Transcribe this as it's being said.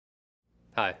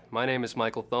Hi, my name is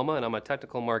Michael Thoma, and I'm a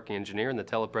technical marketing engineer in the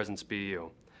TelePresence BU.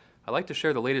 I'd like to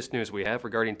share the latest news we have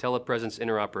regarding telepresence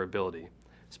interoperability,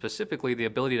 specifically the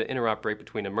ability to interoperate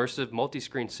between immersive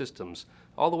multi-screen systems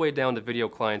all the way down to video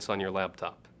clients on your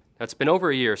laptop. Now, it's been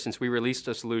over a year since we released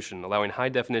a solution allowing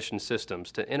high-definition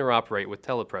systems to interoperate with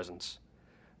telepresence.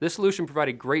 This solution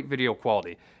provided great video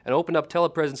quality and opened up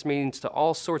telepresence meetings to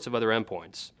all sorts of other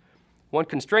endpoints. One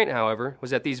constraint, however,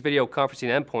 was that these video conferencing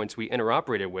endpoints we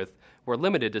interoperated with were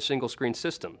limited to single-screen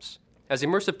systems. As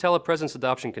immersive telepresence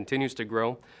adoption continues to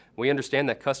grow, we understand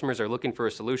that customers are looking for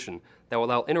a solution that will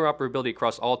allow interoperability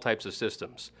across all types of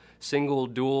systems: single,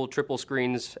 dual, triple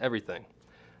screens, everything.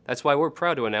 That's why we're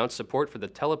proud to announce support for the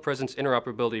Telepresence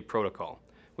Interoperability Protocol,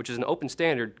 which is an open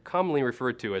standard commonly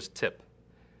referred to as TIP.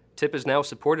 TIP is now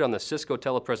supported on the Cisco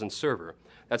TelePresence Server.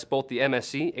 That's both the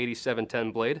MSC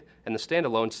 8710 blade and the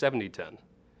standalone 7010.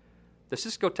 The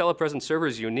Cisco TelePresence Server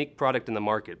is a unique product in the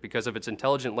market because of its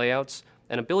intelligent layouts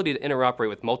and ability to interoperate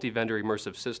with multi-vendor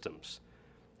immersive systems.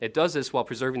 It does this while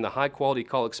preserving the high-quality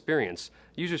call experience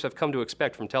users have come to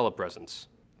expect from telepresence.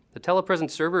 The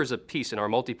TelePresence Server is a piece in our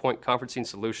multi-point conferencing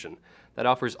solution that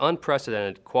offers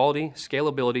unprecedented quality,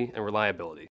 scalability, and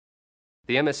reliability.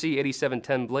 The MSC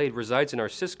 8710 blade resides in our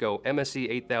Cisco MSC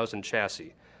 8000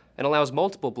 chassis and allows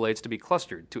multiple blades to be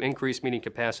clustered to increase meeting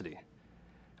capacity.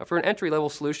 Now, for an entry-level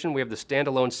solution, we have the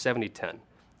standalone 7010,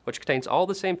 which contains all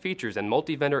the same features and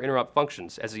multi-vendor interop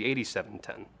functions as the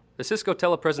 8710. The Cisco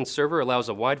TelePresence Server allows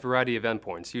a wide variety of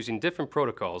endpoints using different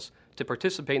protocols to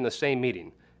participate in the same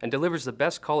meeting and delivers the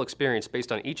best call experience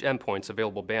based on each endpoint's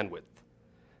available bandwidth.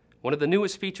 One of the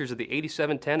newest features of the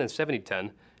 8710 and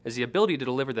 7010 is the ability to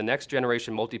deliver the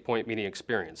next-generation multi-point meeting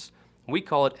experience. We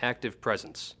call it Active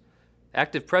Presence.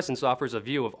 Active Presence offers a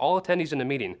view of all attendees in a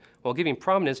meeting while giving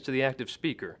prominence to the active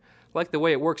speaker, like the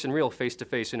way it works in real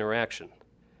face-to-face interaction.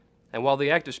 And while the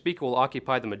active speaker will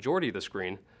occupy the majority of the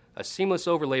screen, a seamless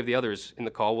overlay of the others in the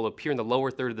call will appear in the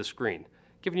lower third of the screen,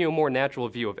 giving you a more natural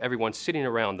view of everyone sitting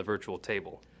around the virtual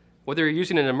table. Whether you're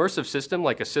using an immersive system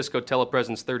like a Cisco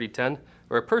TelePresence 3010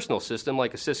 or a personal system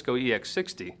like a Cisco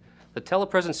EX60, the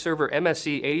TelePresence Server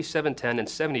MSC 8710 and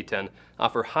 7010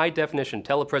 offer high-definition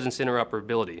telepresence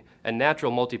interoperability and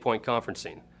natural multi-point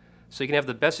conferencing, so you can have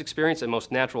the best experience and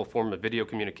most natural form of video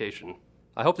communication.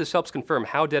 I hope this helps confirm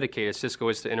how dedicated Cisco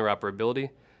is to interoperability.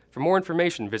 For more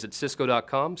information, visit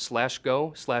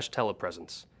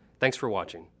cisco.com/go/telepresence. Thanks for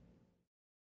watching.